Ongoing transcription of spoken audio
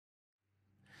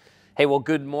Hey, well,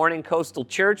 good morning, Coastal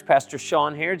Church. Pastor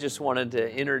Sean here. Just wanted to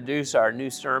introduce our new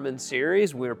sermon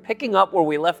series. We're picking up where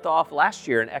we left off last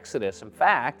year in Exodus. In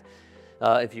fact,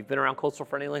 if you've been around Coastal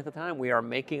for any length of time, we are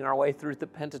making our way through the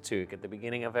Pentateuch at the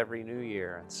beginning of every new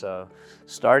year. And so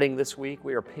starting this week,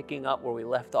 we are picking up where we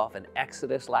left off in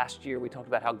Exodus. Last year, we talked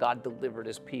about how God delivered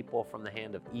his people from the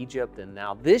hand of Egypt. And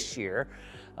now this year,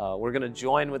 we're going to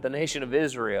join with the nation of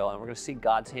Israel, and we're going to see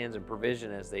God's hands and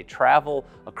provision as they travel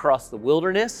across the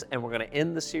wilderness. And we're going to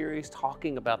end the series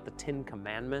talking about the 10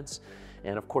 Commandments.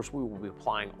 And of course, we will be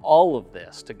applying all of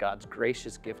this to God's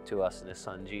gracious gift to us in his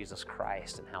Son, Jesus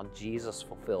Christ, and how Jesus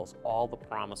fulfills all the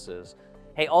promises.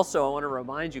 Hey, also, I want to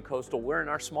remind you, Coastal, we're in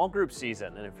our small group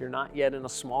season. And if you're not yet in a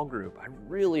small group, I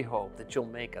really hope that you'll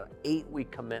make an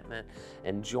 8-week commitment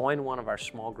and join one of our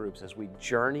small groups as we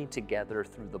journey together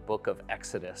through the book of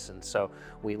Exodus. And so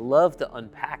we love to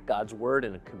unpack God's word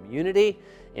in a community,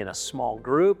 in a small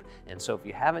group. And so if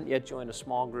you haven't yet joined a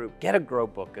small group, get a Grow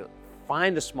book.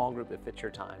 Find a small group that fits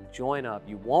your time. Join up.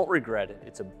 You won't regret it.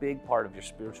 It's a big part of your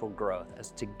spiritual growth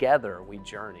as together we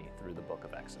journey through the book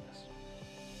of Exodus.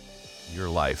 Your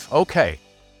life. Okay.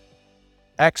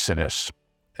 Exodus.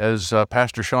 As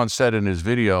Pastor Sean said in his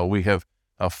video, we have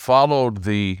followed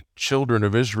the children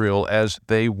of Israel as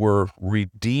they were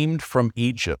redeemed from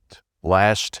Egypt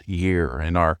last year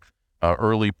in our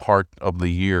early part of the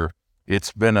year.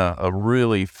 It's been a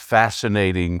really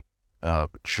fascinating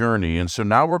journey. And so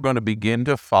now we're going to begin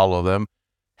to follow them.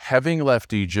 Having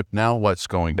left Egypt, now what's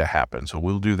going to happen? So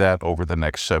we'll do that over the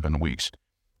next 7 weeks.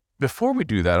 Before we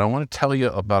do that, I want to tell you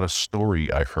about a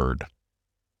story I heard,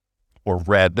 or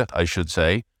read, I should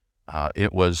say.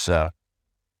 It was a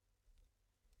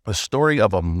story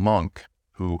of a monk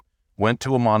who went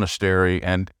to a monastery,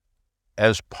 and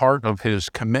as part of his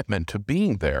commitment to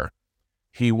being there,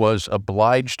 he was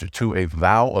obliged to a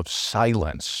vow of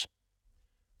silence.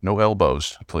 No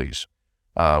elbows, please.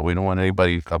 We don't want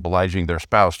anybody obliging their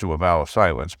spouse to a vow of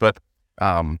silence. But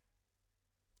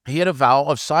he had a vow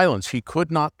of silence. He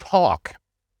could not talk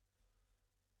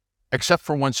except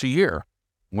for once a year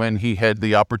when he had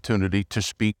the opportunity to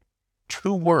speak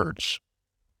 2 words.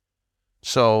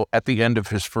 So at the end of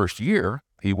his first year,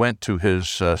 he went to his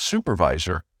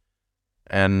supervisor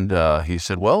and he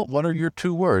said, "Well, what are your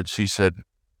 2 words?" He said,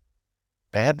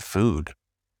 "Bad food."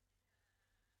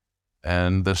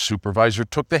 And the supervisor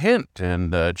took the hint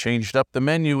and changed up the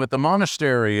menu at the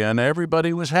monastery, and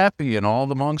everybody was happy, and all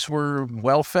the monks were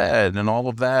well fed and all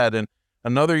of that. And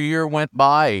another year went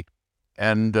by,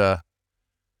 and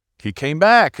he came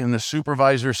back, and the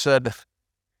supervisor said,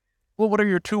 "Well, what are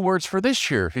your 2 words for this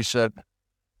year?" He said,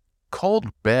 "Cold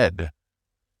bed."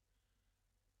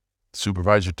 The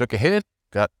supervisor took a hint,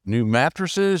 got new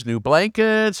mattresses, new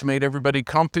blankets, made everybody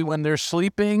comfy when they're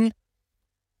sleeping,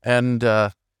 and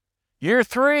year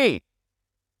 3,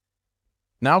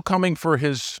 now coming for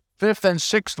his 5th and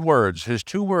 6th words, his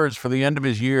 2 words for the end of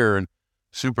his year. And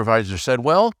supervisor said,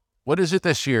 "Well, what is it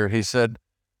this year?" He said,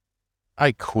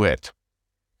 "I quit."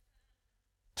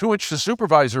 To which the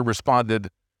supervisor responded,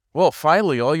 "Well,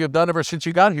 finally, all you've done ever since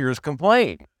you got here is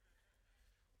complain."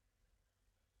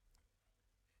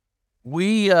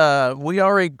 We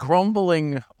are a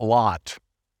grumbling lot.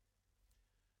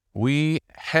 We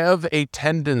have a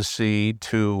tendency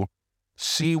to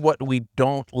see what we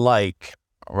don't like,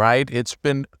 right? It's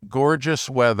been gorgeous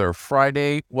weather.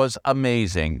 Friday was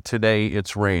amazing. Today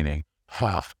it's raining.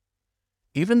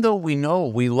 Even though we know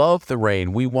we love the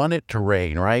rain, we want it to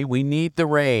rain, right? We need the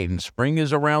rain. Spring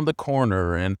is around the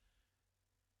corner,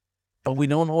 but we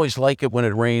don't always like it when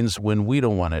it rains when we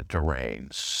don't want it to rain.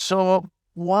 So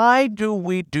why do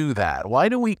we do that? Why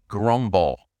do we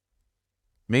grumble?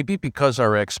 Maybe because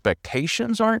our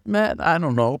expectations aren't met? I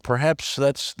don't know. Perhaps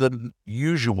that's the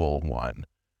usual one.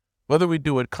 Whether we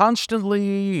do it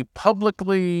constantly,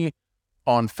 publicly,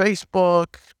 on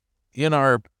Facebook, in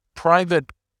our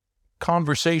private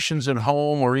conversations at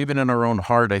home, or even in our own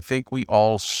heart, I think we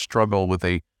all struggle with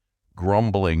a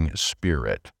grumbling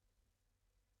spirit.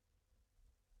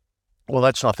 Well,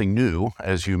 that's nothing new,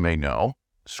 as you may know.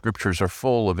 Scriptures are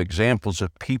full of examples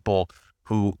of people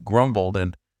who grumbled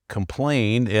and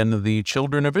complained, and the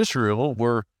children of Israel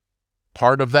were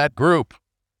part of that group.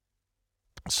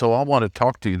 So I want to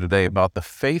talk to you today about the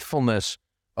faithfulness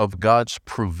of God's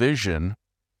provision,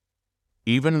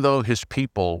 even though his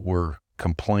people were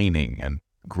complaining and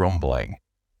grumbling.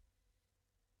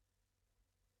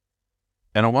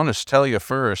 And I want to tell you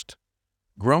first,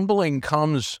 grumbling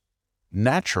comes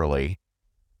naturally,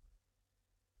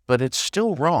 but it's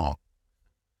still wrong.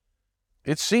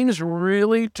 It seems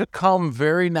really to come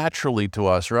very naturally to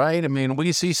us, right? I mean,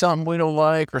 we see something we don't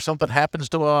like, or something happens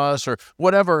to us, or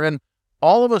whatever, and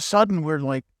all of a sudden we're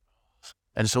like,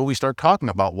 and so we start talking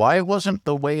about why it wasn't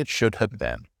the way it should have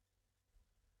been.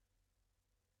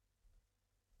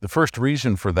 The first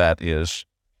reason for that is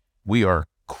we are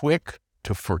quick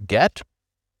to forget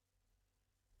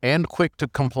and quick to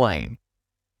complain.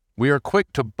 We are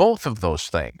quick to both of those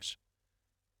things.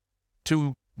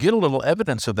 To get a little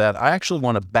evidence of that, I actually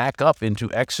want to back up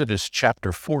into Exodus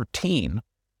chapter 14.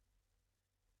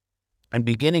 And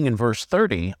beginning in verse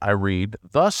 30, I read,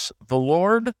 "Thus the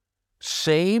Lord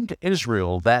saved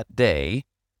Israel that day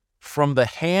from the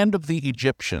hand of the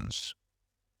Egyptians.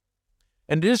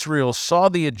 And Israel saw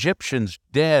the Egyptians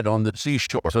dead on the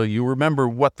seashore." So you remember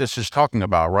what this is talking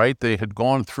about, right? They had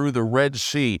gone through the Red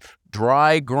Sea,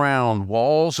 dry ground,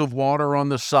 walls of water on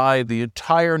the side. The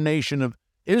entire nation of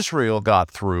Israel got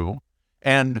through,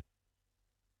 and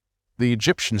the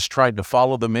Egyptians tried to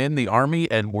follow them in, the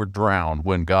army, and were drowned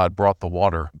when God brought the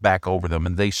water back over them.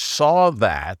 And they saw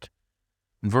that.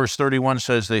 And verse 31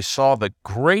 says, "They saw the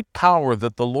great power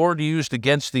that the Lord used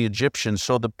against the Egyptians,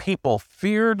 so the people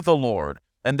feared the Lord,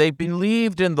 and they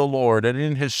believed in the Lord and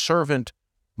in his servant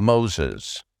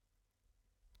Moses."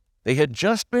 They had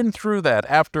just been through that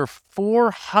after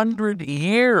 400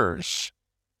 years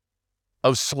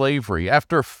of slavery,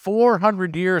 after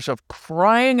 400 years of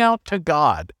crying out to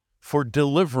God for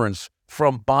deliverance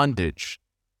from bondage.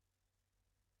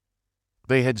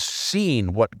 They had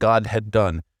seen what God had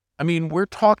done. I mean, we're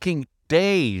talking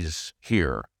days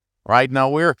here, right?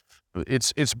 Now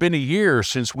it's been a year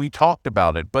since we talked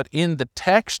about it, but in the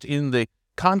text, in the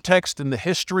context, in the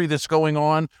history that's going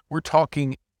on, we're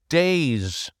talking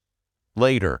days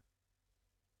later.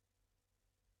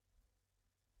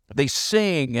 They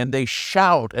sing and they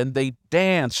shout and they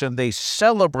dance and they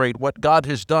celebrate what God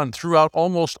has done throughout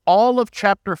almost all of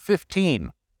chapter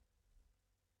 15.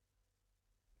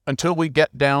 Until we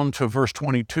get down to verse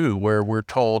 22, where we're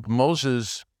told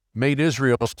Moses made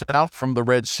Israel step out from the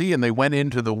Red Sea and they went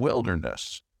into the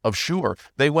wilderness of Shur.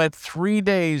 They went 3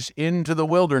 days into the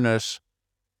wilderness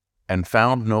and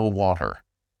found no water.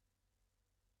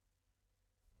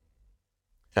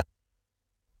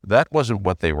 That wasn't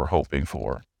what they were hoping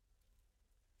for.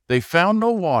 They found no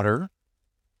water.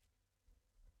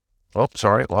 Oh,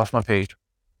 sorry, lost my page.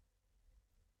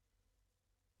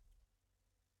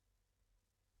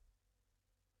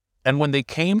 And when they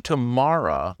came to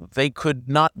Marah, they could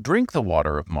not drink the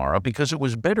water of Marah because it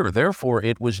was bitter. Therefore,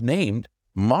 it was named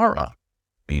Marah,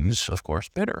 means, of course,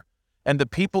 bitter. And the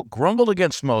people grumbled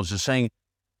against Moses, saying,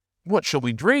 "What shall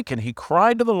we drink?" And he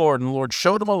cried to the Lord, and the Lord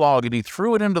showed him a log, and he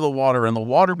threw it into the water, and the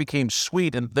water became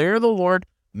sweet. And there the Lord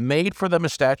made for them a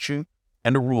statute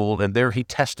and a rule, and there he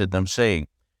tested them, saying,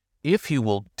 "If you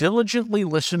will diligently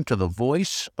listen to the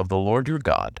voice of the Lord your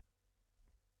God,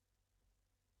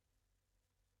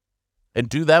 and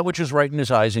do that which is right in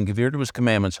his eyes, and give ear to his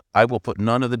commandments, I will put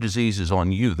none of the diseases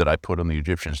on you that I put on the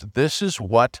Egyptians." This is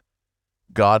what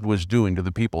God was doing to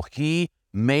the people. He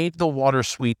made the water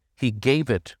sweet. He gave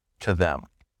it to them.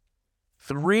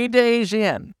 3 days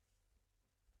in,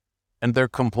 and they're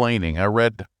complaining. I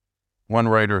read one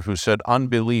writer who said,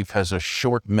 "Unbelief has a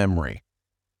short memory,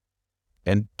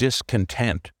 and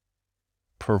discontent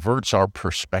perverts our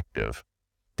perspective."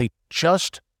 They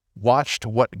just watched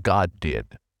what God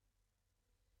did.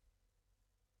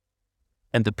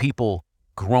 And the people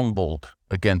grumbled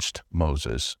against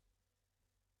Moses.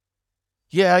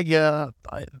 But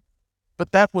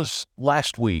that was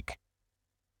last week.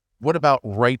 What about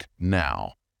right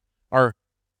now? Our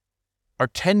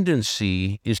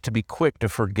tendency is to be quick to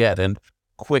forget and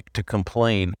quick to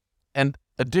complain. And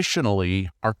additionally,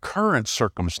 our current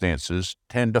circumstances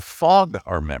tend to fog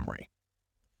our memory.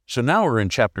 So now we're in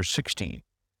chapter 16.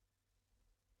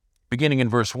 Beginning in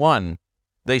verse 1,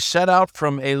 "They set out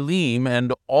from Elim,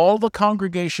 and all the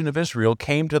congregation of Israel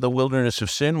came to the wilderness of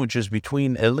Sin, which is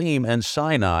between Elim and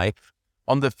Sinai,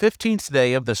 on the 15th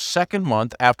day of the second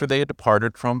month after they had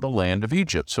departed from the land of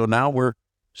Egypt." So now we're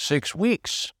 6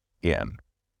 weeks in.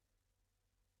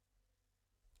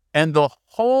 "And the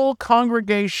whole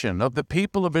congregation of the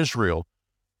people of Israel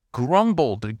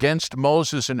grumbled against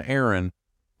Moses and Aaron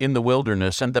in the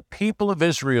wilderness, and the people of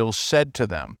Israel said to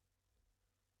them,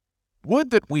 'Would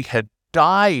that we had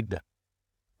died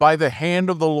by the hand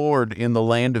of the Lord in the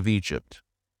land of Egypt,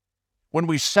 when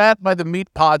we sat by the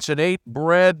meat pots and ate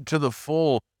bread to the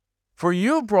full. For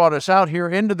you brought us out here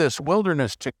into this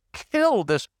wilderness to kill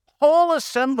this whole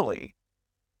assembly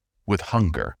with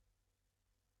hunger.'"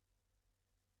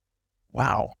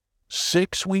 Wow,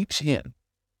 6 weeks in,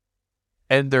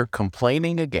 and they're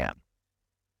complaining again.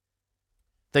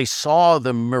 They saw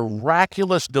the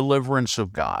miraculous deliverance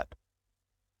of God.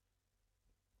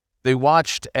 They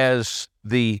watched as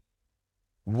the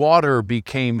water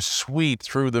became sweet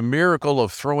through the miracle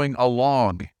of throwing a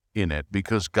log in it,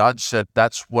 because God said,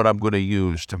 that's what I'm going to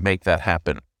use to make that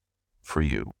happen for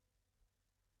you.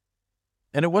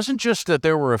 And it wasn't just that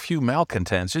there were a few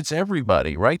malcontents, it's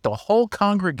everybody, right? The whole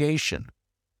congregation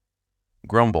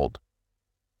grumbled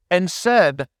and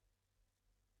said,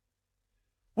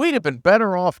 we'd have been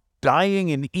better off dying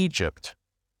in Egypt.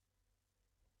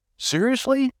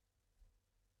 Seriously?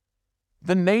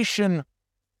 The nation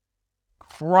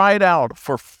cried out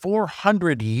for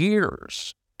 400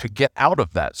 years to get out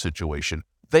of that situation.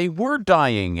 They were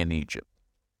dying in Egypt.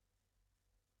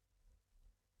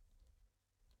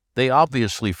 They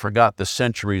obviously forgot the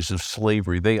centuries of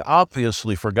slavery. They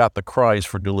obviously forgot the cries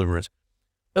for deliverance.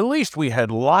 At least we had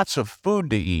lots of food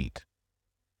to eat.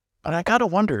 But I gotta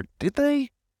wonder, did they?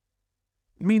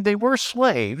 I mean, they were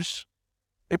slaves.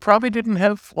 They probably didn't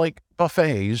have,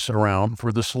 buffets around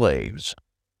for the slaves.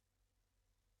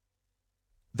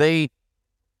 They,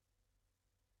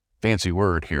 fancy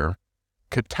word here,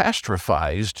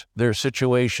 catastrophized their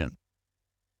situation.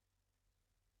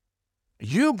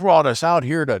 You brought us out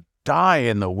here to die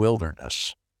in the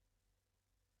wilderness.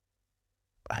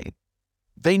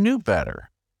 They knew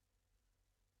better.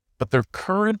 But their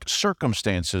current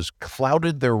circumstances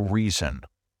clouded their reason.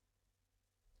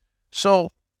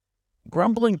 So,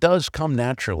 grumbling does come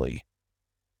naturally,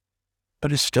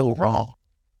 but is still wrong.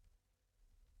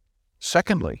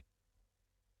 Secondly,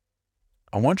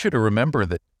 I want you to remember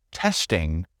that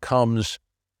testing comes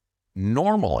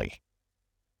normally,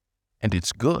 and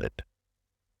it's good.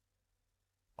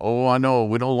 Oh, I know,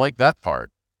 we don't like that part.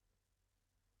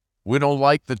 We don't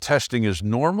like the testing is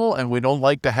normal, and we don't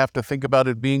like to have to think about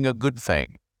it being a good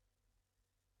thing.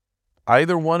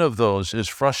 Either one of those is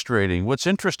frustrating. What's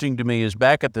interesting to me is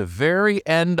back at the very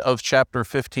end of chapter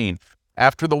 15,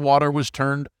 after the water was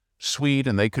turned sweet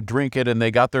and they could drink it and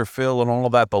they got their fill and all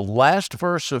of that, the last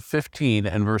verse of 15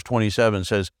 and verse 27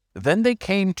 says, then they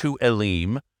came to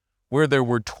Elim, where there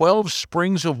were 12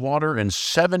 springs of water and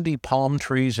 70 palm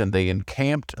trees, and they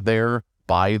encamped there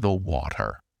by the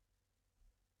water.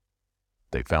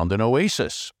 They found an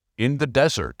oasis in the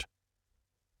desert.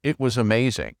 It was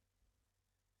amazing.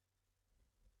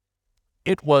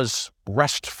 It was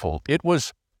restful. It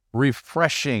was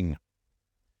refreshing.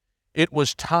 It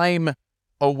was time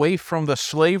away from the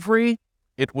slavery.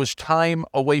 It was time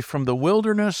away from the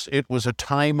wilderness. It was a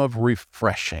time of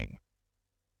refreshing.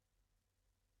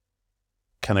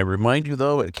 Can I remind you,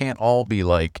 though, it can't all be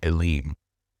like Elim.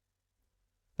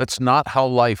 That's not how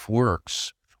life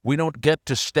works. We don't get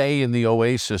to stay in the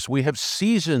oasis. We have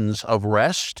seasons of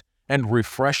rest and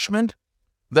refreshment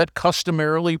that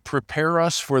customarily prepare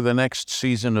us for the next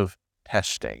season of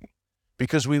testing,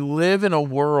 because we live in a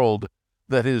world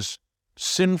that is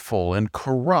sinful and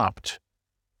corrupt,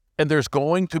 and there's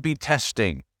going to be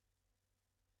testing.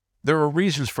 There are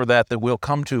reasons for that we'll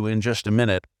come to in just a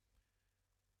minute.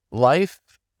 Life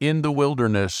in the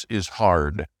wilderness is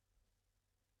hard.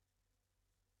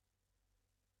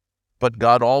 But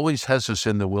God always has us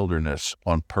in the wilderness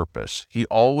on purpose. He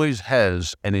always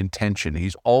has an intention.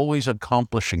 He's always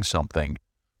accomplishing something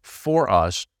for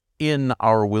us in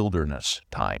our wilderness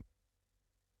time.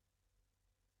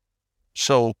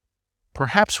 So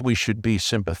perhaps we should be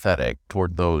sympathetic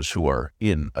toward those who are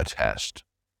in a test.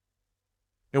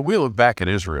 And we look back at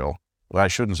Israel. Well, I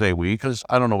shouldn't say we, because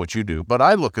I don't know what you do, but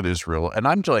I look at Israel and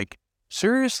I'm like,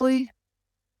 seriously?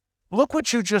 Look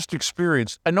what you just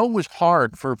experienced. I know it was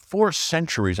hard for 4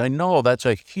 centuries. I know that's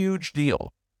a huge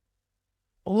deal.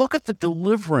 Look at the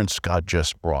deliverance God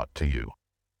just brought to you.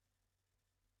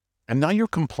 And now you're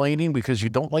complaining because you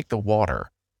don't like the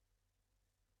water.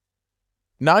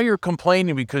 Now you're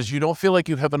complaining because you don't feel like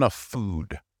you have enough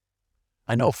food.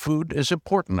 I know food is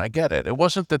important. I get it. It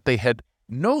wasn't that they had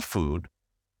no food,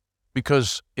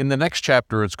 because in the next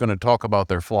chapter, it's going to talk about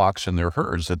their flocks and their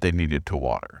herds that they needed to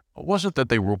water. It wasn't that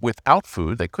they were without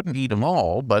food. They couldn't eat them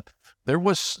all, but there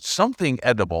was something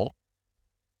edible,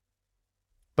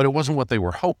 but it wasn't what they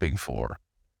were hoping for.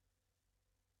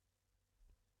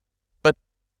 But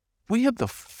we have the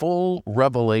full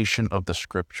revelation of the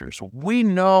Scriptures. We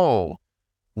know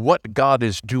what God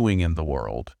is doing in the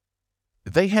world.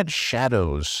 They had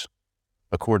shadows,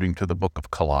 according to the book of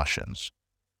Colossians.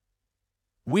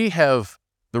 We have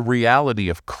the reality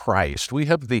of Christ. We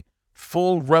have the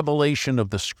full revelation of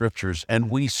the Scriptures,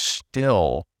 and we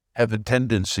still have a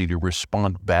tendency to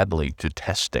respond badly to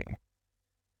testing.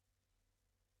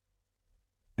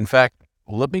 In fact,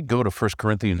 let me go to 1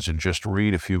 Corinthians and just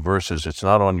read a few verses. It's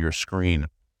not on your screen.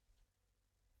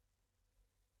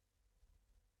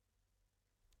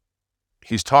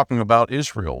 He's talking about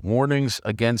Israel, warnings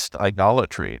against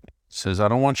idolatry. says, I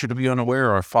don't want you to be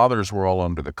unaware. Our fathers were all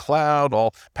under the cloud,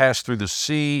 all passed through the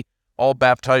sea, all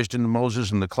baptized into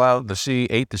Moses in the cloud, the sea,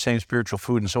 ate the same spiritual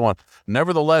food, and so on.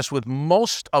 Nevertheless, with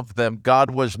most of them,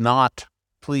 God was not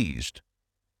pleased,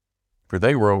 for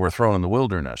they were overthrown in the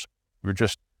wilderness. We were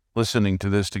just listening to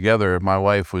this together. My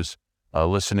wife was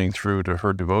listening through to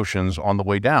her devotions on the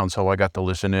way down, so I got to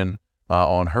listen in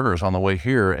on hers on the way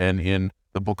here. And in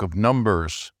the book of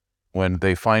Numbers, when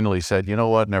they finally said, you know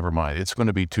what, never mind, it's going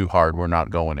to be too hard, we're not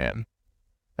going in.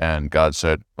 And God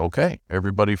said, okay,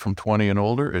 everybody from 20 and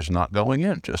older is not going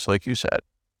in, just like you said.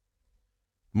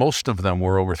 Most of them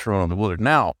were overthrown in the wilderness.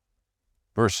 Now,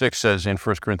 verse 6 says in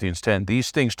 1 Corinthians 10,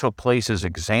 these things took place as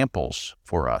examples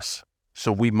for us,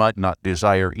 so we might not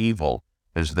desire evil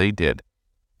as they did.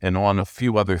 And on a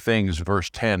few other things, verse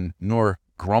 10, nor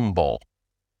grumble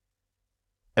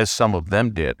as some of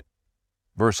them did.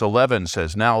 Verse 11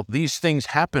 says, now these things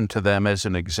happened to them as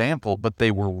an example, but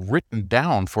they were written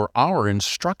down for our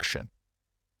instruction,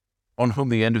 on whom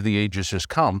the end of the ages has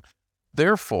come.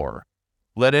 Therefore,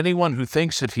 let anyone who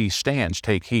thinks that he stands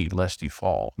take heed lest he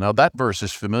fall. Now that verse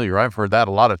is familiar. I've heard that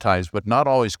a lot of times, but not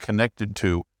always connected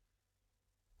to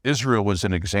Israel was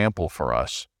an example for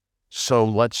us. So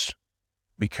let's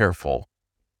be careful.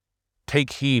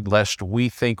 Take heed lest we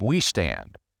think we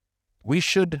stand. We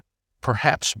should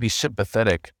perhaps be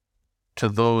sympathetic to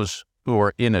those who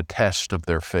are in a test of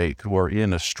their faith, who are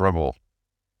in a struggle.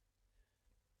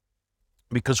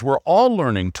 Because we're all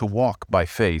learning to walk by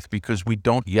faith because we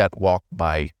don't yet walk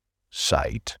by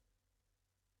sight.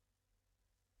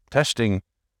 Testing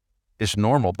is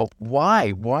normal, but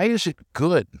why? Why is it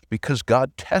good? Because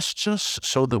God tests us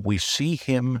so that we see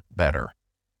Him better.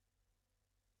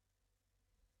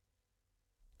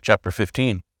 Chapter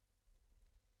 15.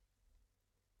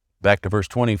 Back to verse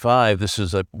 25.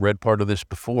 I've read part of this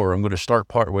before. I'm going to start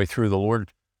partway through. The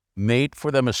Lord made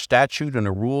for them a statute and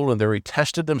a rule, and there He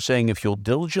tested them, saying, if you'll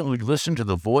diligently listen to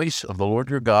the voice of the Lord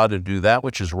your God and do that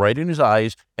which is right in His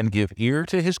eyes and give ear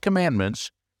to His commandments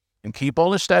and keep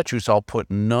all His statutes, I'll put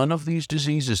none of these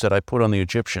diseases that I put on the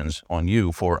Egyptians on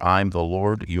you, for I'm the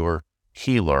Lord your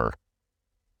healer.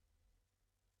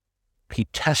 He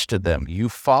tested them. You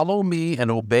follow me and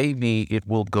obey me, it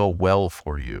will go well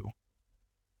for you.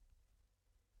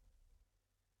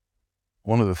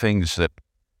 One of the things that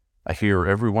I hear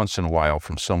every once in a while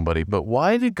from somebody, but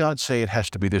why did God say it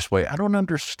has to be this way? I don't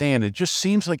understand. It just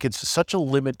seems like it's such a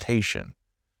limitation.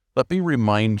 Let me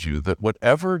remind you that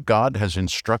whatever God has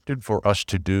instructed for us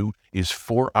to do is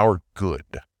for our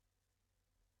good,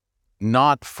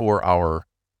 not for our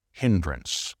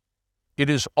hindrance. It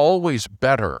is always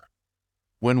better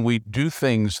when we do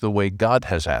things the way God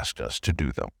has asked us to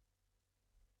do them.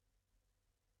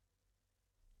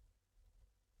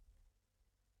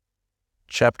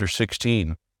 Chapter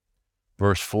 16,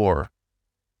 verse 4.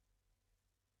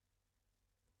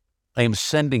 I am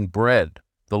sending bread,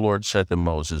 the Lord said to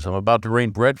Moses. I'm about to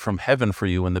rain bread from heaven for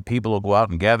you, and the people will go out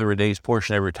and gather a day's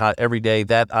portion every day,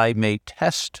 that I may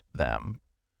test them,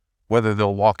 whether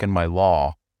they'll walk in my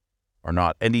law or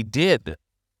not. And He did.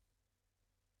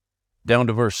 Down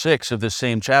to verse 6 of this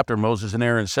same chapter, Moses and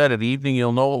Aaron said, at evening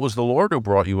you'll know it was the Lord who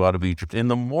brought you out of Egypt. In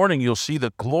the morning you'll see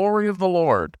the glory of the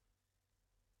Lord.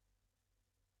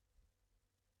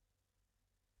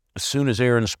 As soon as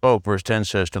Aaron spoke, verse 10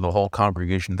 says, to the whole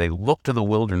congregation, they looked to the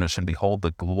wilderness, and behold,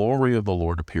 the glory of the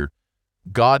Lord appeared.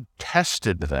 God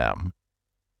tested them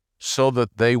so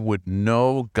that they would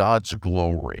know God's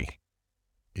glory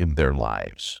in their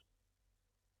lives.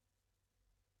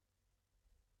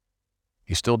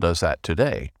 He still does that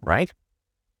today, right?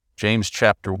 James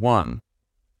chapter 1,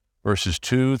 verses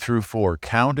 2 through 4.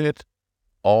 Count it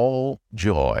all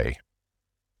joy,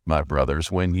 my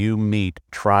brothers, when you meet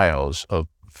trials of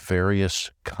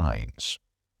various kinds.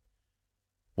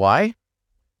 Why?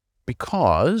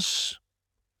 Because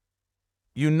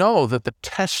you know that the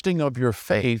testing of your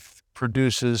faith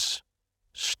produces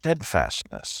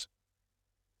steadfastness.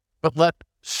 But let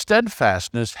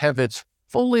steadfastness have its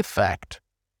full effect,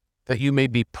 that you may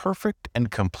be perfect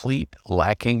and complete,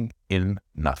 lacking in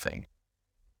nothing.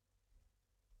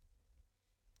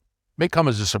 It may come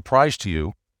as a surprise to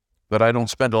you that I don't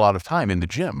spend a lot of time in the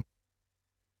gym.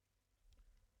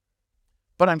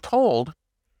 But I'm told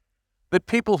that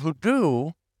people who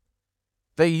do,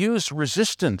 they use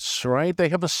resistance, right? They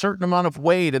have a certain amount of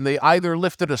weight, and they either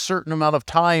lift it a certain amount of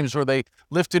times or they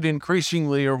lift it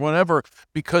increasingly or whatever,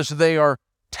 because they are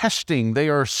testing, they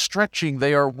are stretching,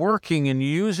 they are working and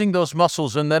using those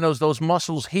muscles, and then as those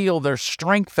muscles heal, they're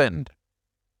strengthened.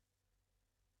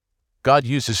 God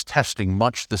uses testing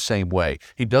much the same way.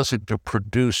 He does it to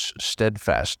produce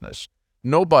steadfastness.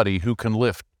 Nobody who can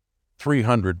lift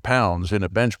 300 pounds in a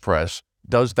bench press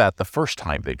does that the first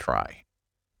time they try.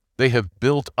 They have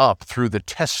built up through the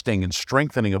testing and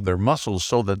strengthening of their muscles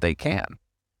so that they can.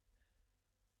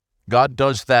 God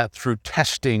does that through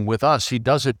testing with us. He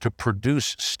does it to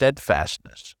produce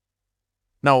steadfastness.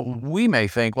 Now, we may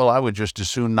think, well, I would just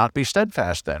as soon not be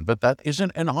steadfast then, but that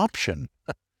isn't an option.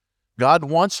 God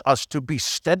wants us to be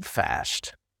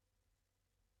steadfast.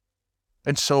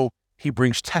 And so He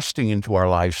brings testing into our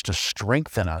lives to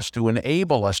strengthen us, to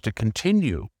enable us to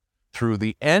continue through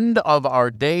the end of our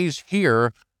days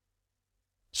here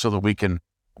so that we can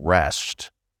rest.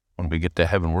 When we get to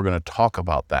heaven, we're going to talk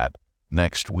about that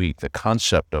next week, the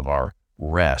concept of our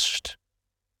rest.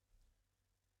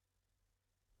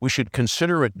 We should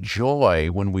consider it joy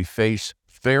when we face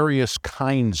various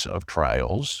kinds of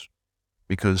trials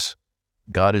because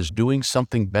God is doing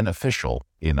something beneficial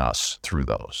in us through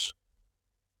those.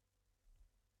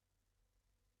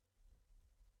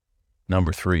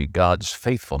 Number 3, God's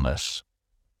faithfulness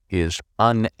is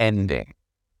unending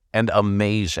and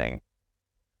amazing.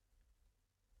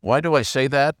 Why do I say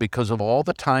that? Because of all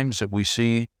the times that we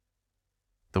see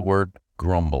the word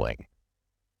grumbling.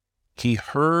 He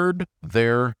heard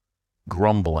their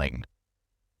grumbling.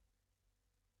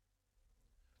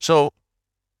 So,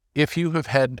 if you have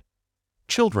had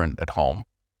children at home,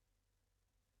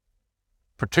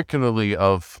 particularly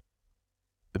of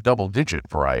the double-digit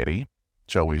variety,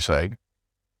 shall we say,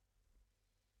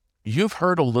 you've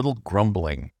heard a little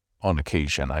grumbling on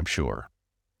occasion, I'm sure.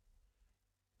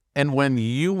 And when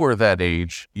you were that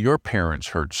age, your parents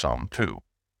heard some too.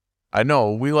 I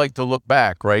know we like to look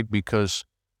back, right? Because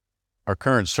our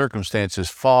current circumstances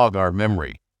fog our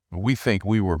memory. We think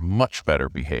we were much better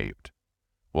behaved.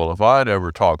 Well, if I'd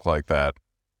ever talked like that.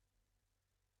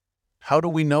 How do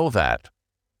we know that?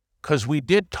 Because we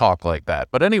did talk like that.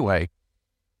 But anyway,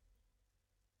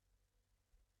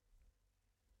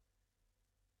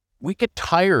 we get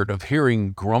tired of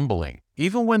hearing grumbling,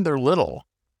 even when they're little.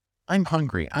 I'm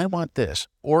hungry. I want this.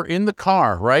 Or in the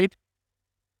car, right?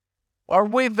 Are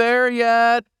we there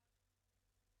yet?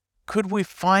 Could we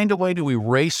find a way to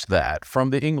erase that from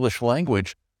the English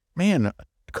language? Man,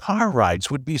 car rides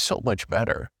would be so much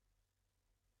better.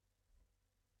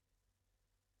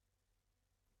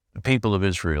 The people of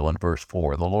Israel in verse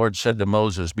 4, the Lord said to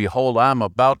Moses, "Behold, I'm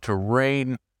about to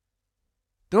rain."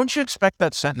 Don't you expect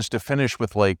that sentence to finish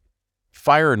with like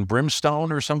fire and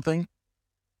brimstone or something?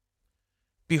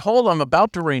 "Behold, I'm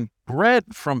about to rain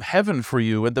bread from heaven for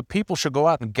you, and the people shall go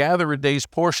out and gather a day's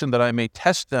portion that I may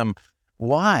test them."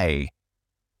 Why?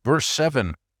 Verse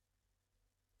 7,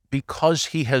 because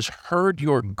he has heard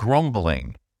your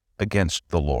grumbling against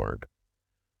the Lord.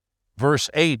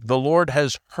 Verse 8, the Lord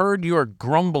has heard your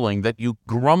grumbling, that you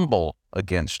grumble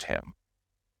against him.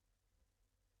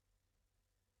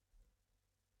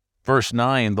 Verse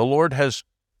 9, the Lord has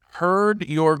heard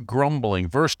your grumbling.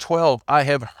 Verse 12, I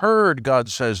have heard, God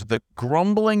says, the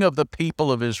grumbling of the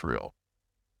people of Israel.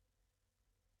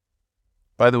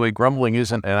 By the way, grumbling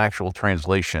isn't an actual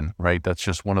translation, right? That's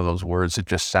just one of those words. It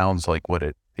just sounds like what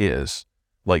it is,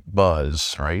 like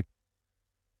buzz, right?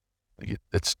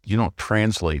 You don't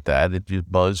translate that.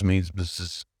 Buzz means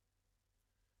buzz.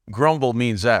 Grumble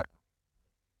means that.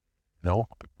 No?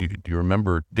 Do you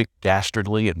remember Dick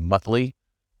Dastardly and Muttley?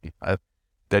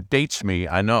 That dates me,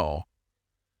 I know.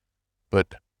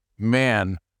 But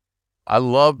man, I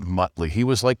loved Muttley. He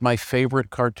was like my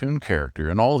favorite cartoon character,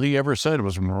 and all he ever said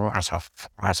was "rasa,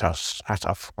 rasa,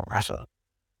 rasa, rasa."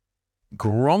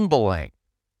 Grumbling.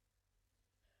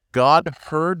 God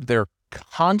heard their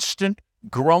constant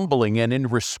grumbling and in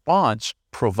response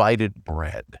provided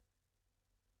bread.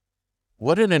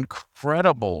 What an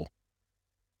incredible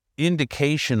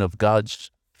indication of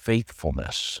God's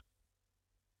faithfulness.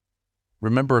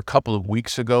 Remember a couple of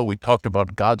weeks ago, we talked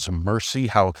about God's mercy,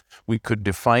 how we could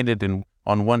define it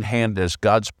on one hand as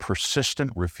God's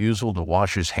persistent refusal to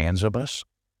wash his hands of us?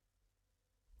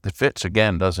 It fits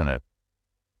again, doesn't it?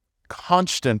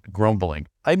 Constant grumbling.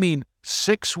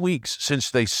 6 weeks since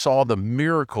they saw the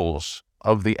miracles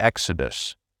of the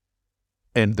Exodus,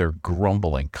 and they're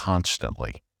grumbling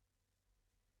constantly.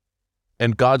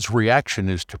 And God's reaction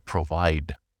is to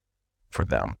provide for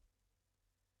them.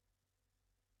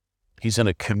 He's in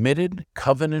a committed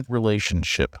covenant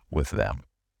relationship with them.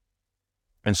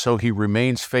 And so he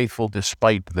remains faithful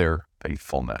despite their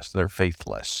faithfulness, their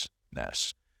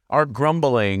faithlessness. Our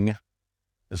grumbling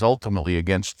is ultimately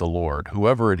against the Lord.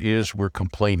 Whoever it is we're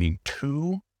complaining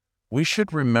to, we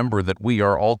should remember that we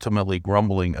are ultimately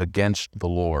grumbling against the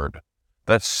Lord.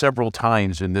 That's several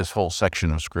times in this whole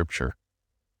section of Scripture.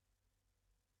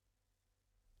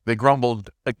 They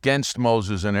grumbled against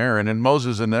Moses and Aaron, and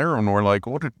Moses and Aaron were like,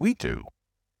 what did we do?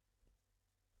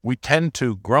 We tend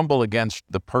to grumble against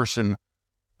the person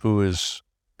who is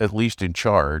at least in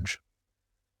charge,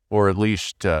 or at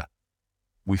least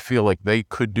we feel like they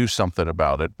could do something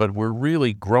about it, but we're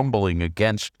really grumbling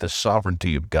against the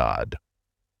sovereignty of God.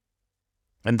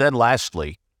 And then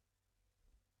lastly,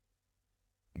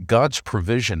 God's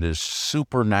provision is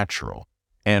supernatural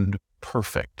and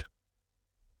perfect.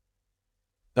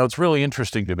 Now, it's really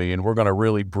interesting to me, and we're going to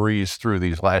really breeze through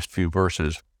these last few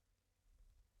verses,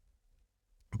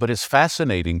 but it's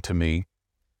fascinating to me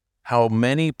how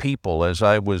many people, as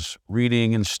I was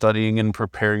reading and studying and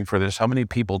preparing for this, how many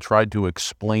people tried to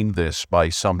explain this by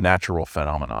some natural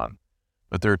phenomenon.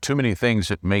 But there are too many things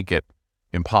that make it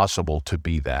impossible to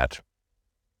be that.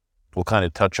 We'll kind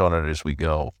of touch on it as we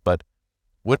go. But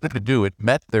what did it do? It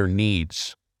met their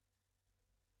needs.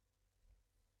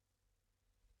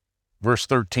 Verse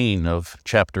 13 of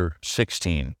chapter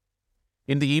 16.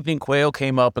 In the evening, quail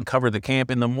came up and covered the camp.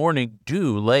 In the morning,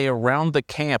 dew lay around the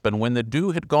camp. And when the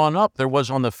dew had gone up, there was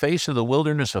on the face of the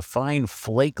wilderness a fine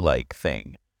flake-like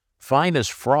thing, fine as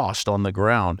frost on the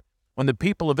ground. When the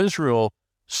people of Israel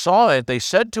saw it, they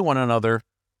said to one another,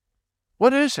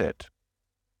 "What is it?"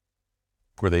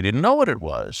 For they didn't know what it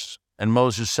was. And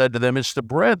Moses said to them, "It's the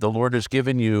bread the Lord has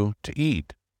given you to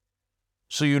eat."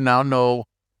 So you now know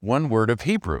one word of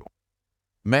Hebrew.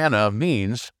 Manna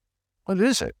means, what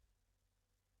is it?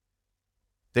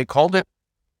 They called it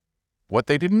what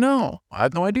they didn't know. I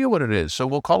have no idea what it is, so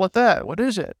we'll call it that. What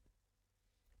is it?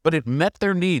 But it met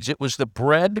their needs. It was the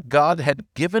bread God had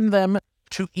given them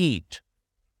to eat.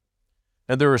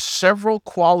 And there are several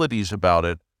qualities about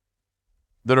it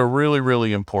that are really,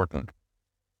 really important.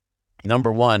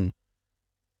 Number one,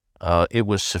 it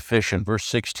was sufficient. Verse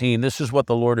 16, this is what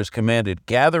the Lord has commanded.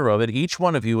 Gather of it, each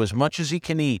one of you, as much as he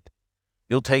can eat.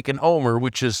 You'll take an omer,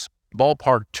 which is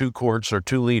ballpark 2 quarts or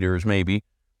 2 liters maybe,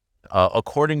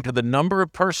 according to the number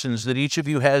of persons that each of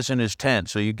you has in his tent.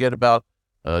 So you get about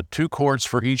 2 quarts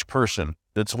for each person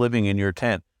that's living in your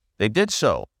tent. They did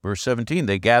so. Verse 17,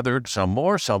 they gathered some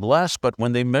more, some less, but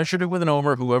when they measured it with an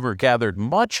omer, whoever gathered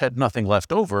much had nothing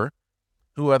left over.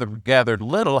 Whoever gathered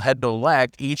little had no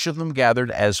lack. Each of them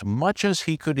gathered as much as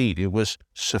he could eat. It was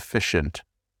sufficient.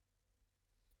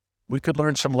 We could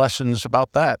learn some lessons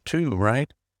about that too,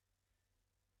 right?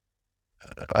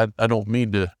 I don't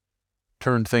mean to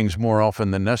turn things more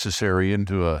often than necessary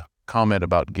into a comment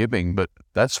about giving, but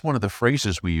that's one of the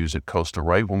phrases we use at Coastal,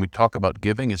 right? When we talk about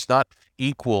giving, it's not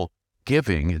equal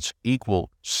giving, it's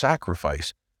equal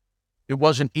sacrifice. It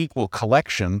wasn't equal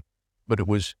collection, but it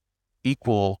was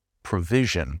equal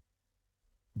provision.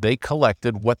 They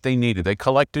collected what they needed. They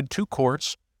collected 2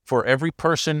 quarts for every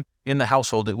person in the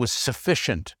household. It was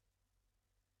sufficient.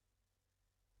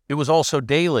 It was also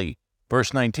daily.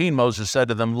 Verse 19, Moses said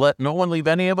to them, "Let no one leave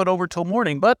any of it over till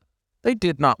morning." But they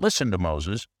did not listen to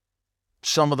Moses.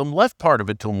 Some of them left part of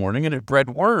it till morning, and it bred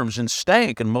worms and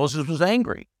stank, and Moses was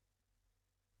angry.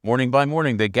 Morning by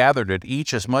morning they gathered it,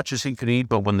 each as much as he could eat,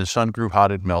 but when the sun grew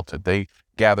hot, it melted. They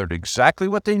gathered exactly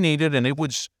what they needed, and it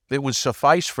would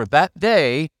suffice for that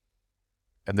day,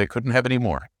 and they couldn't have any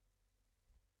more.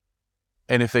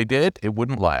 And if they did, it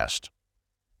wouldn't last.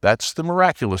 That's the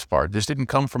miraculous part. This didn't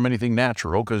come from anything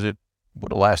natural, because it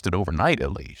would have lasted overnight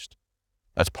at least.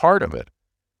 That's part of it.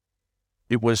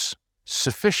 It was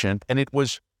sufficient, and it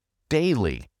was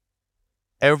daily.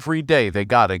 Every day they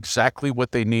got exactly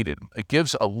what they needed. It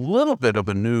gives a little bit of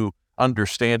a new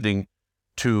understanding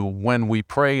to when we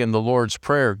pray in the Lord's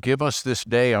Prayer, "Give us this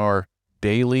day our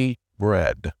daily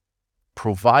bread.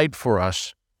 Provide for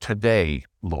us today,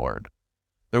 Lord."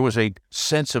 There was a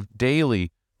sense of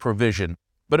daily provision,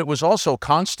 but it was also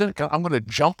constant. I'm going to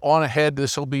jump on ahead.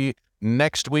 This will be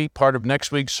next week, part of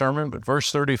next week's sermon. But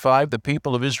verse 35, the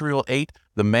people of Israel ate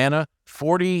the manna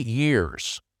 40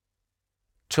 years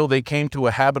till they came to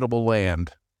a habitable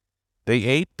land. They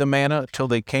ate the manna till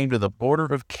they came to the border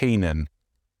of Canaan.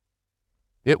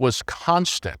 It was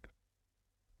constant.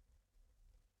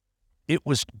 It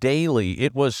was daily.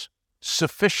 It was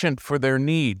sufficient for their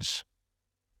needs.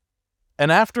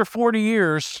 And after 40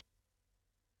 years,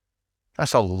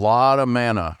 that's a lot of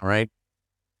manna, right?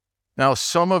 Now,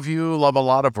 some of you love a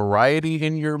lot of variety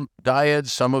in your diet.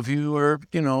 Some of you are,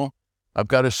 I've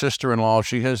got a sister-in-law.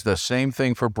 She has the same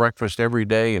thing for breakfast every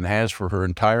day and has for her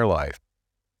entire life.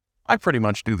 I pretty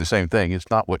much do the same thing. It's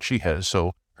not what she has,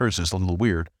 so hers is a little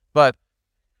weird. But,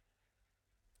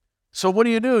 so what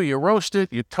do? You roast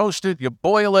it, you toast it, you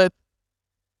boil it.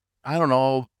 I don't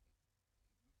know,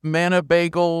 manna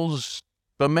bagels,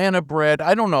 banana bread,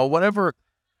 I don't know, whatever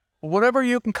whatever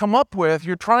you can come up with.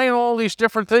 You're trying all these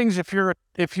different things. If you're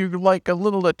like a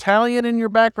little Italian in your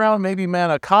background, maybe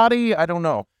manicotti, I don't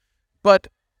know. But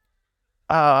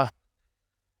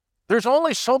there's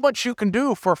only so much you can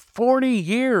do for 40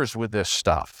 years with this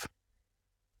stuff.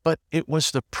 But it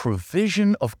was the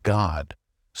provision of God,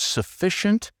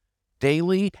 sufficient,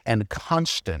 daily, and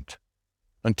constant,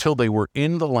 until they were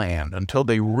in the land, until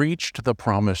they reached the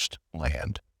promised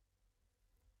land.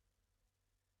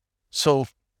 So,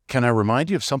 can I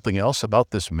remind you of something else about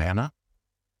this manna?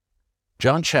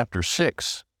 John chapter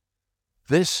 6,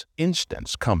 this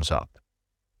instance comes up,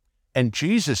 and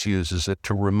Jesus uses it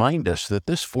to remind us that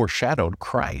this foreshadowed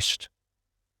Christ.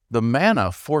 The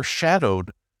manna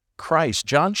foreshadowed Christ.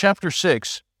 John chapter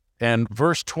 6 and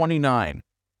verse 29.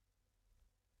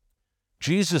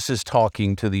 Jesus is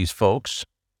talking to these folks,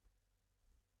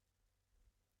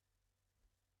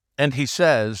 and he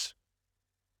says,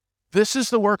 "This is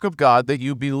the work of God, that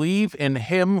you believe in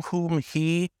him whom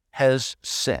he has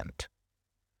sent."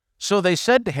 So they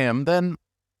said to him, "Then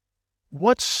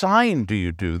what sign do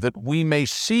you do that we may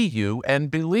see you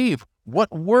and believe?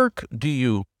 What work do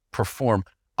you perform?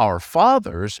 Our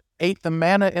fathers ate the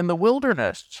manna in the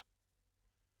wilderness.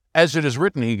 As it is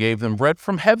written, he gave them bread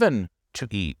from heaven to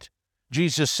eat."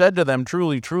 Jesus said to them,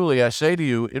 "Truly, truly, I say to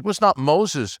you, it was not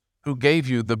Moses who gave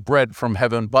you the bread from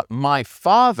heaven, but my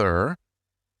Father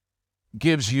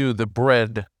gives you the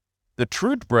bread, the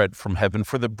true bread from heaven.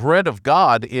 For the bread of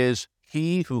God is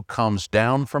he who comes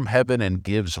down from heaven and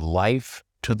gives life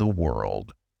to the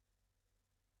world."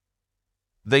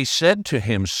 They said to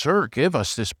him, "Sir, give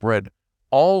us this bread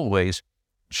always."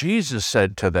 Jesus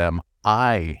said to them,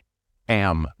 "I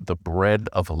am the bread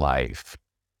of life.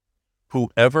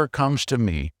 Whoever comes to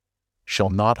me shall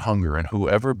not hunger, and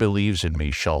whoever believes in me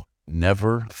shall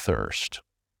never thirst."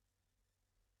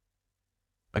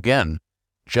 Again,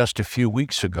 just a few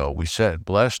weeks ago, we said,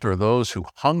 "Blessed are those who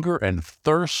hunger and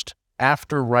thirst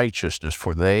after righteousness,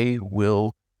 for they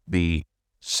will be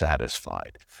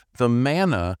satisfied." The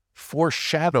manna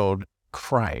foreshadowed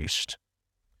Christ,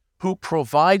 who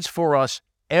provides for us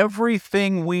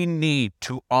everything we need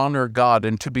to honor God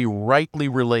and to be rightly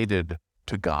related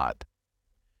to God.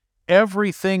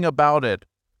 Everything about it,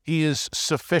 he is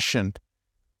sufficient.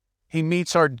 He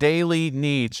meets our daily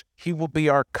needs. He will be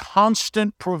our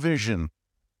constant provision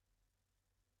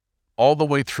all the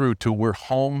way through till we're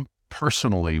home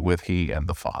personally with he and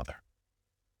the Father.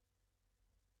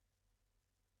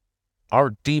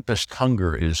 Our deepest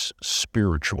hunger is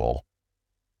spiritual,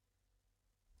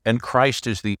 and Christ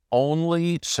is the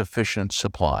only sufficient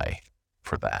supply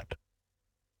for that.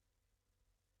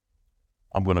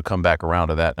 I'm going to come back around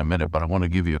to that in a minute, but I want to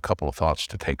give you a couple of thoughts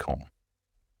to take home.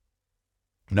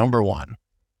 Number one,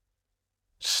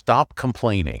 stop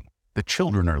complaining. The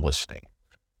children are listening.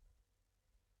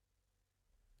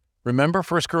 Remember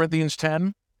 1 Corinthians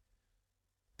 10?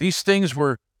 These things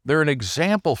they're an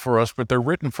example for us, but they're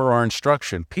written for our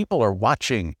instruction. People are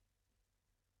watching.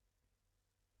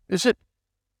 Is it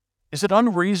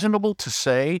unreasonable to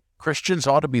say Christians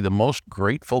ought to be the most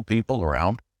grateful people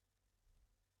around?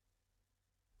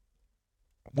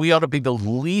 We ought to be the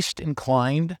least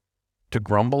inclined to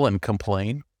grumble and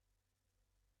complain?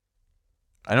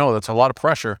 I know that's a lot of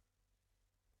pressure,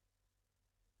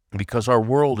 because our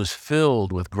world is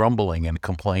filled with grumbling and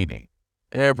complaining.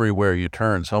 Everywhere you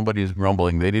turn, somebody's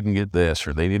grumbling, they didn't get this,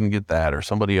 or they didn't get that, or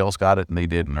somebody else got it and they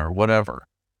didn't, or whatever.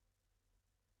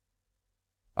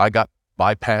 I got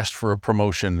bypassed for a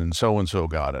promotion and so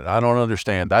got it. I don't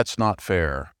understand. That's not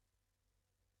fair.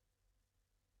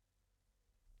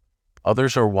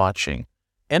 Others are watching.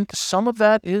 And some of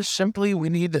that is simply we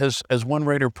need, as one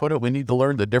writer put it, we need to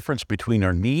learn the difference between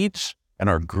our needs and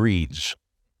our greeds.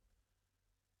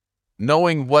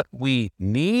 Knowing what we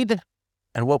need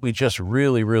and what we just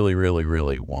really, really, really,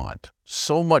 really want.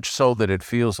 So much so that it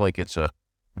feels like it's a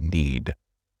need.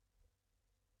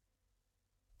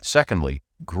 Secondly,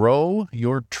 grow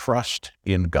your trust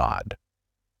in God.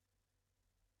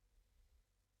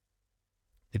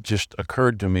 It just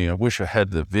occurred to me, I wish I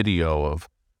had the video of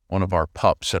one of our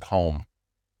pups at home.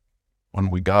 When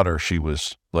we got her, she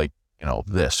was like,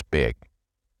 this big,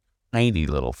 tiny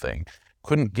little thing.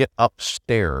 Couldn't get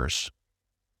upstairs.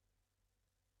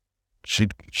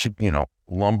 She'd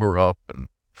lumber up and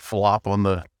flop on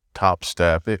the top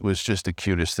step. It was just the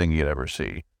cutest thing you'd ever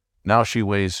see. Now she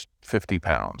weighs 50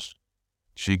 pounds.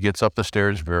 She gets up the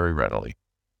stairs very readily.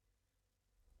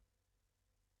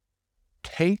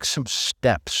 Take some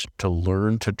steps to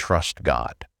learn to trust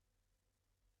God.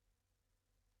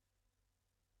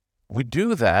 We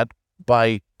do that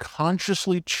by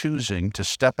consciously choosing to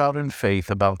step out in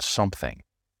faith about something.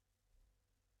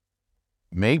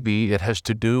 Maybe it has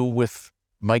to do with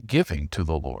my giving to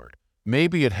the Lord.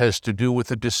 Maybe it has to do with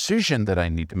a decision that I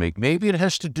need to make. Maybe it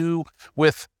has to do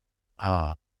with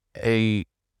a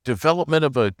development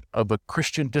of a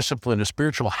Christian discipline, a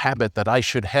spiritual habit that I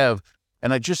should have,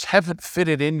 and I just haven't fit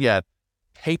it in yet.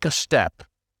 Take a step.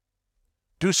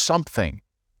 Do something.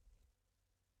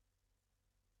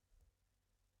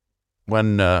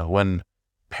 When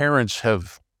parents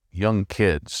have young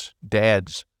kids,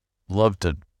 dads love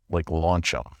to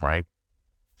launch them, right?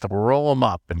 Throw them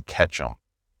up and catch them.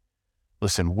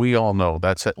 Listen, we all know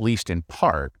that's at least in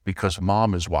part because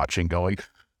mom is watching going,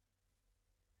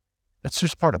 that's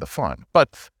just part of the fun.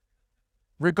 But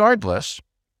regardless,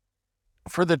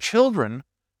 for the children,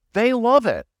 they love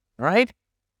it, right?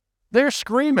 They're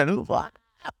screaming,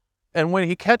 and when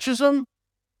he catches them,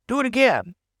 do it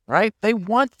again, right? They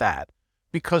want that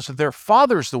because their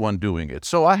father's the one doing it.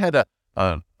 So I had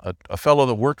a fellow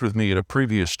that worked with me at a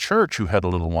previous church who had a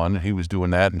little one, and he was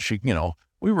doing that, and she,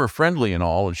 we were friendly and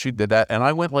all, and she did that, and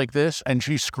I went like this, and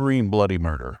she screamed bloody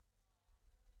murder.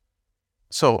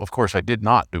 So, of course, I did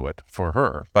not do it for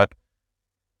her, but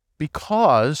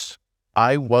because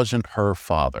I wasn't her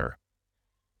father,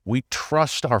 we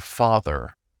trust our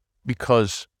Father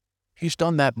because he's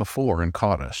done that before and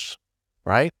caught us,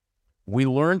 right? We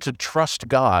learn to trust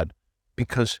God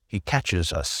because he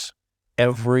catches us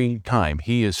every time.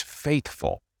 He is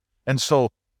faithful. And so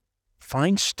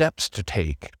find steps to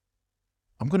take.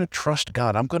 I'm going to trust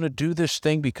God. I'm going to do this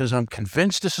thing because I'm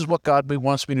convinced this is what God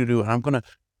wants me to do, and I'm going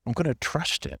to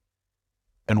trust it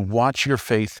and watch your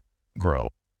faith grow.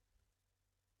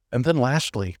 And then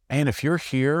lastly, man, if you're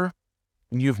here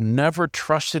and you've never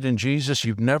trusted in Jesus,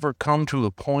 you've never come to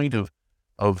a point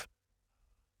of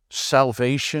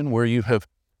salvation where you have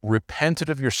repented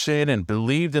of your sin and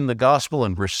believed in the gospel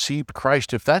and received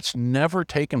Christ, if that's never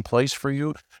taken place for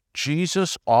you,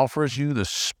 Jesus offers you the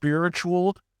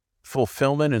spiritual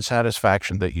fulfillment and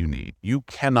satisfaction that you need. You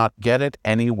cannot get it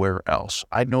anywhere else.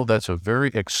 I know that's a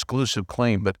very exclusive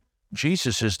claim, but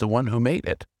Jesus is the one who made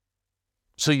it.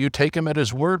 So you take him at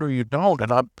his word or you don't,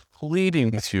 and I'm pleading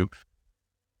with you.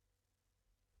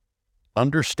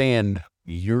 Understand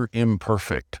you're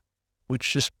imperfect,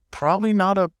 which is probably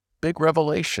not a big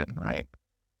revelation, right?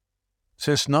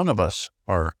 Since none of us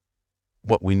are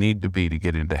what we need to be to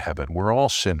get into heaven. We're all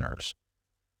sinners.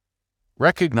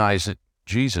 Recognize that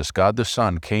Jesus, God the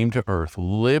Son, came to earth,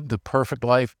 lived the perfect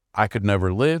life I could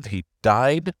never live. He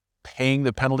died, paying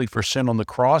the penalty for sin on the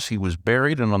cross. He was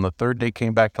buried, and on the third day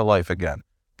came back to life again.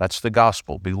 That's the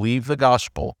gospel. Believe the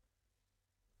gospel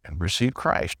and receive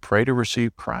Christ. Pray to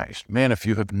receive Christ. Man, if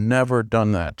you have never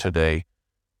done that today,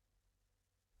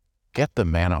 get the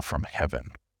manna from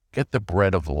heaven. Get the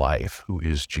bread of life, who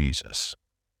is Jesus.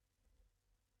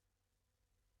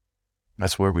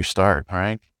 That's where we start,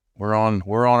 right? We're on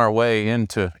our way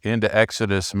into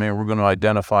Exodus. Man, we're going to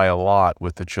identify a lot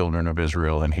with the children of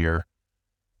Israel in here.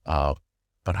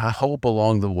 But I hope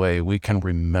along the way we can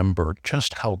remember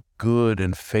just how good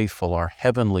and faithful our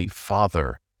Heavenly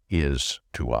Father is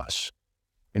to us.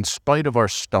 In spite of our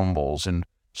stumbles, in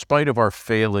spite of our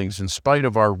failings, in spite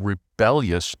of our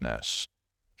rebelliousness,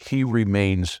 he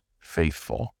remains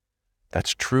faithful.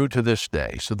 That's true to this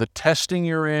day. So the testing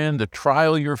you're in, the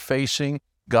trial you're facing,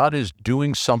 God is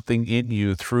doing something in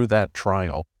you through that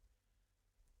trial.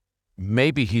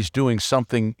 Maybe he's doing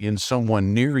something in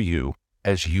someone near you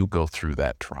as you go through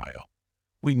that trial.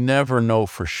 We never know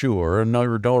for sure, and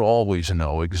never don't always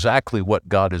know exactly what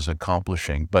God is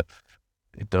accomplishing, but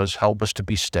it does help us to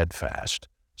be steadfast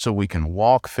so we can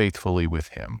walk faithfully with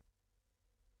him.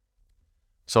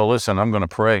 So listen, I'm going to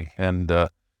pray, and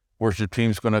worship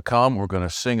team's going to come. We're going to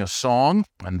sing a song,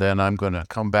 and then I'm going to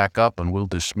come back up and we'll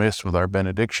dismiss with our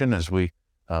benediction as we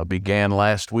began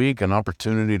last week, an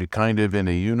opportunity to kind of, in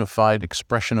a unified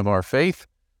expression of our faith,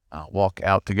 walk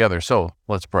out together. So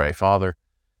let's pray. Father,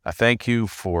 I thank you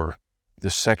for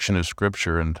this section of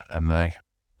Scripture, and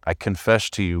I confess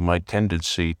to you my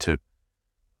tendency to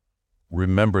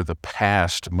remember the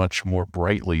past much more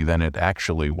brightly than it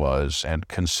actually was, and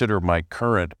consider my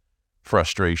current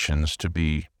frustrations to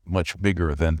be much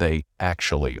bigger than they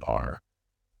actually are.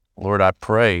 Lord, I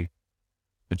pray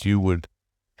that you would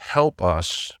help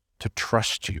us to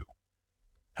trust you.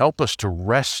 Help us to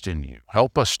rest in you.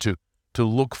 Help us to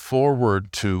look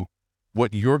forward to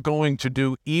what you're going to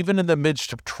do, even in the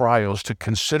midst of trials, to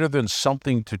consider them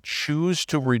something to choose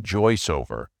to rejoice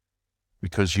over,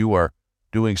 because you are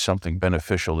doing something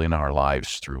beneficial in our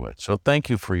lives through it. So thank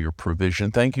you for your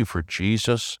provision. Thank you for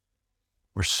Jesus.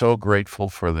 We're so grateful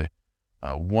for the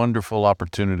wonderful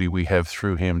opportunity we have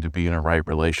through him to be in a right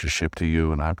relationship to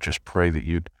you. And I just pray that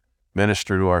you'd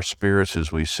minister to our spirits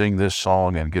as we sing this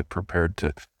song and get prepared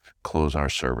to close our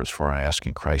service. For I ask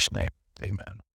in Christ's name, amen.